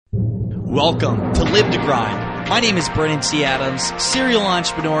Welcome to Live to Grind. My name is Brennan C. Adams, serial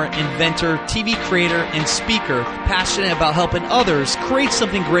entrepreneur, inventor, TV creator, and speaker, passionate about helping others create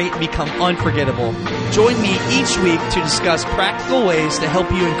something great and become unforgettable. Join me each week to discuss practical ways to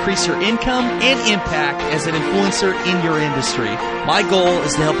help you increase your income and impact as an influencer in your industry. My goal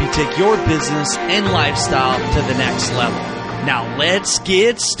is to help you take your business and lifestyle to the next level. Now let's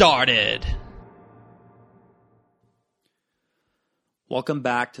get started. Welcome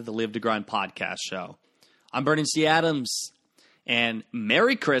back to the Live to Grind podcast show. I'm Brennan C. Adams, and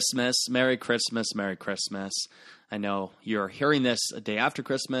Merry Christmas, Merry Christmas, Merry Christmas. I know you're hearing this a day after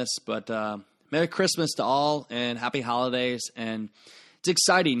Christmas, but Merry Christmas to all, and Happy Holidays. And it's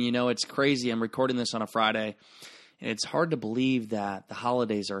exciting, you know, it's crazy. I'm recording this on a Friday, and it's hard to believe that the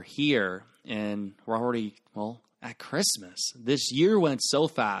holidays are here, and we're already, at Christmas. This year went so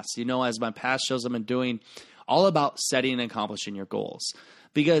fast, you know, as my past shows I've been doing, all about setting and accomplishing your goals,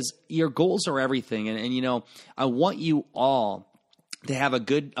 because your goals are everything. And you know, I want you all to have a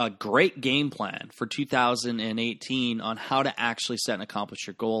great game plan for 2018 on how to actually set and accomplish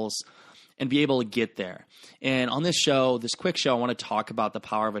your goals and be able to get there. And on this show, this quick show, I want to talk about the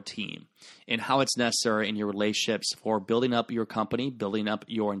power of a team and how it's necessary in your relationships for building up your company, building up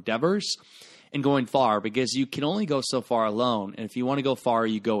your endeavors, and going far, because you can only go so far alone. And if you want to go far,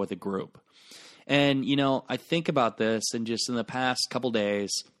 you go with a group. And, you know, I think about this, and just in the past couple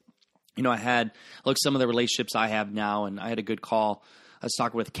days, you know, I look some of the relationships I have now, and I had a good call. I was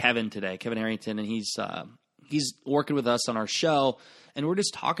talking with Kevin today, Kevin Harrington, and he's working with us on our show, and we're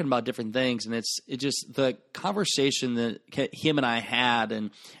just talking about different things. And it's just the conversation that him and I had, and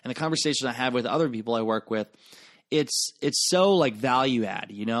the conversation I have with other people I work with, it's so like value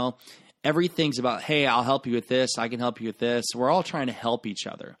add, you know. Everything's about, hey, I'll help you with this. I can help you with this. We're all trying to help each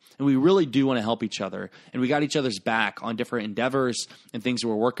other. And we really do want to help each other. And we got each other's back on different endeavors and things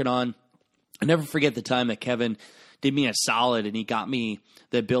we're working on. I never forget the time that Kevin did me a solid, and he got me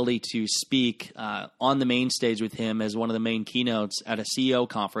the ability to speak on the main stage with him as one of the main keynotes at a CEO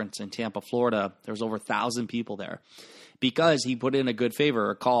conference in Tampa, Florida. There was over 1,000 people there, because he put in a good favor,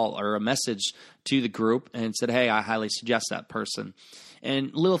 a call or a message to the group and said, hey, I highly suggest that person.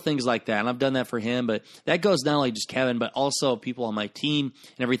 And little things like that. And I've done that for him, but that goes not only just Kevin, but also people on my team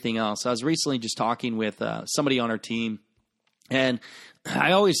and everything else. I was recently just talking with somebody on our team, and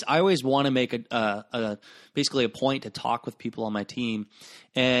I always want to make basically a point to talk with people on my team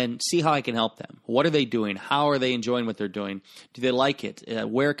and see how I can help them. What are they doing? How are they enjoying what they're doing? Do they like it?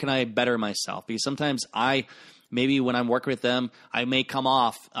 Where can I better myself? Because sometimes maybe when I'm working with them, I may come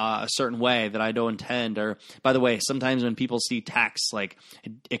off a certain way that I don't intend. Or, by the way, sometimes when people see text, like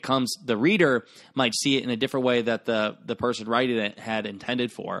the reader might see it in a different way that the person writing it had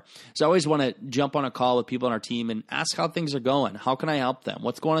intended for. So I always want to jump on a call with people on our team and ask how things are going. How can I help them?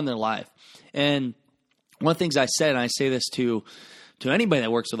 What's going on in their life? And one of the things I said, and I say this to anybody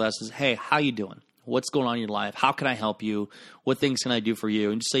that works with us, is, hey, how you doing? What's going on in your life? How can I help you? What things can I do for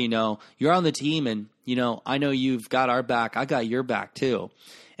you? And just so you know, you're on the team, and, you know, I know you've got our back. I got your back too.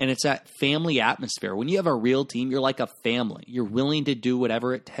 And it's that family atmosphere. When you have a real team, you're like a family. You're willing to do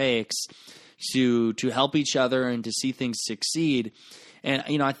whatever it takes to help each other and to see things succeed. And,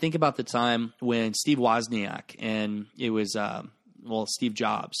 you know, I think about the time when Steve Wozniak, and it was, Steve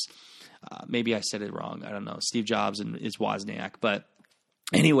Jobs. Maybe I said it wrong. I don't know. Steve Jobs and is Wozniak. But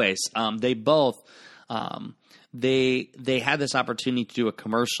anyways, they both they had this opportunity to do a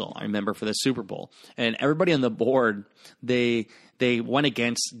commercial, I remember, for the Super Bowl. And everybody on the board, they went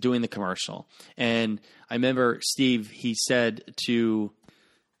against doing the commercial. And I remember Steve said to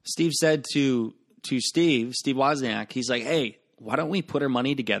Steve Wozniak, he's like, hey, why don't we put our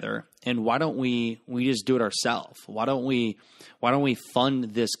money together, and why don't we just do it ourselves? Why don't we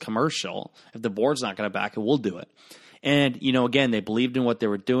fund this commercial? If the board's not going to back it, we'll do it. And, you know, again, they believed in what they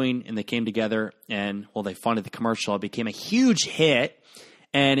were doing, and they came together, and, they funded the commercial. It became a huge hit,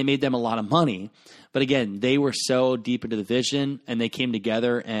 and it made them a lot of money. But again, they were so deep into the vision, and they came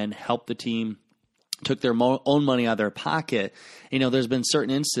together and helped the team, took their own money out of their pocket. You know, there's been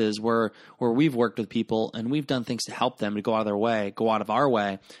certain instances where we've worked with people, and we've done things to help them to go out of our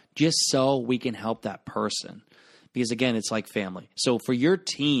way, just so we can help that person. Because again, it's like family. So for your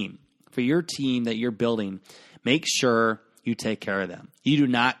team that you're building, make sure you take care of them. You do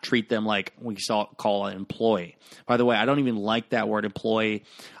not treat them like we call an employee. By the way, I don't even like that word employee.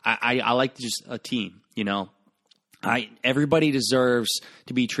 I like just a team, you know. Everybody deserves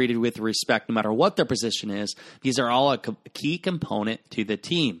to be treated with respect no matter what their position is, because they're all a key component to the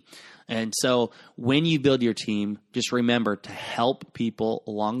team. And so when you build your team, just remember to help people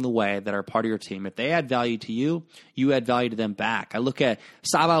along the way that are part of your team. If they add value to you, you add value to them back. I look at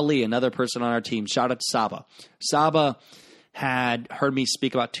Saba Ali, another person on our team. Shout out to Saba. Saba had heard me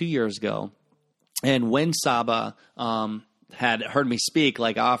speak about 2 years ago. And when Saba had heard me speak,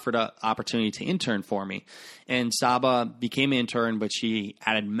 like, offered an opportunity to intern for me. And Saba became an intern, but she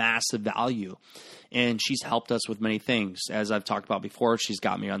added massive value. And she's helped us with many things. As I've talked about before, she's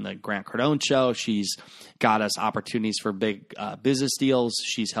got me on the Grant Cardone show. She's got us opportunities for big business deals.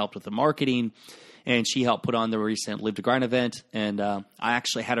 She's helped with the marketing. And she helped put on the recent Live to Grind event. And I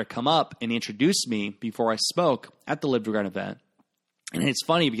actually had her come up and introduce me before I spoke at the Live to Grind event. And it's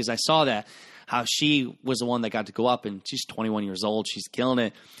funny because I saw that, how she was the one that got to go up, and she's 21 years old. She's killing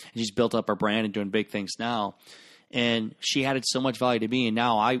it. And she's built up her brand and doing big things now. And she added so much value to me, and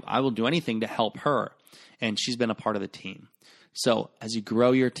now I will do anything to help her. And she's been a part of the team. So as you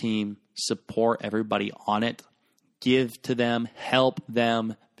grow your team, support everybody on it. Give to them, help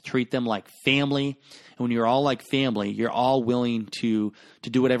them, treat them like family. And when you're all like family, you're all willing to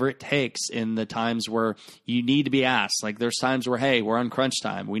do whatever it takes in the times where you need to be asked. Like, there's times where, hey, we're on crunch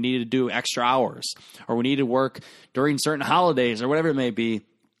time. We need to do extra hours, or we need to work during certain holidays, or whatever it may be.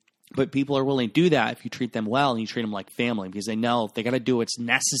 But people are willing to do that if you treat them well and you treat them like family, because they know they got to do what's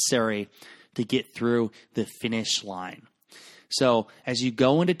necessary to get through the finish line. So as you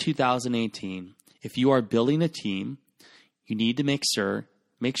go into 2018, if you are building a team, you need to make sure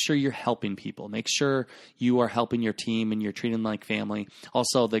you're helping people. Make sure you are helping your team and you're treating them like family.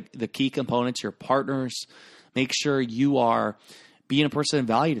 Also, the key components, your partners, make sure you are being a person of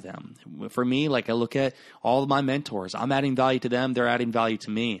value to them. For me, like, I look at all of my mentors. I'm adding value to them. They're adding value to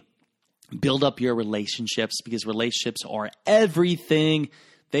me. Build up your relationships, because relationships are everything.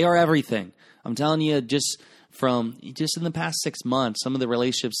 They are everything. I'm telling you, just in the past 6 months, some of the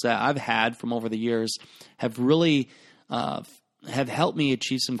relationships that I've had from over the years have really have helped me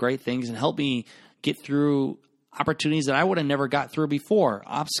achieve some great things and helped me get through opportunities that I would have never got through before,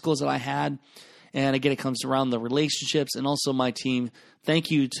 obstacles that I had. And again, it comes around the relationships and also my team.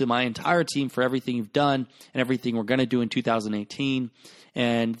 Thank you to my entire team for everything you've done and everything we're going to do in 2018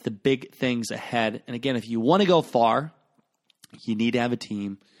 and the big things ahead. And again, if you want to go far, you need to have a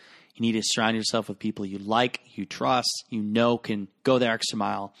team. You need to surround yourself with people you like, you trust, you know can go the extra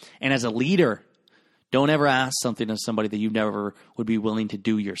mile. And as a leader, don't ever ask something of somebody that you never would be willing to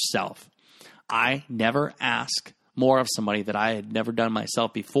do yourself. I never ask more of somebody that I had never done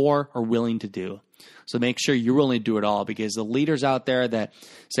myself before or willing to do. So make sure you're willing to do it all, because the leaders out there that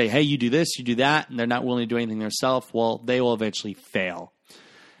say, hey, you do this, you do that, and they're not willing to do anything themselves, well, they will eventually fail.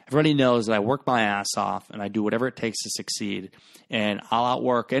 Everybody knows that I work my ass off and I do whatever it takes to succeed, and I'll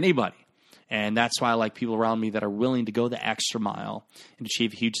outwork anybody. And that's why I like people around me that are willing to go the extra mile and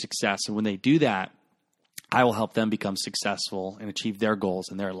achieve huge success. And when they do that, I will help them become successful and achieve their goals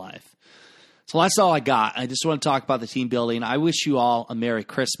in their life. So that's all I got. I just want to talk about the team building. I wish you all a Merry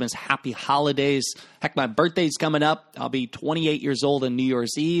Christmas, Happy Holidays. Heck, my birthday's coming up. I'll be 28 years old on New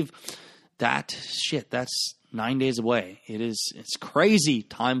Year's Eve. That's 9 days away. It's crazy.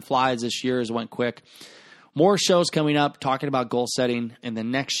 Time flies. This year has went quick. More shows coming up talking about goal setting. And then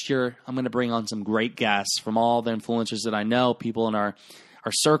next year, I'm going to bring on some great guests from all the influencers that I know, people in our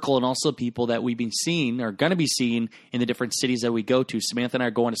circle, and also people that we've been seeing or going to be seeing in the different cities that we go to. Samantha and I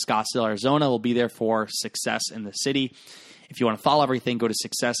are going to Scottsdale, Arizona. We'll be there for Success in the City. If you want to follow everything, go to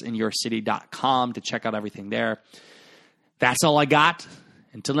successinyourcity.com to check out everything there. That's all I got.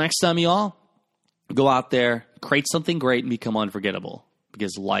 Until next time, y'all, go out there, create something great, and become unforgettable,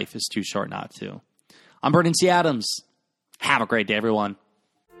 because life is too short not to. I'm Brendan C. Adams. Have a great day, everyone.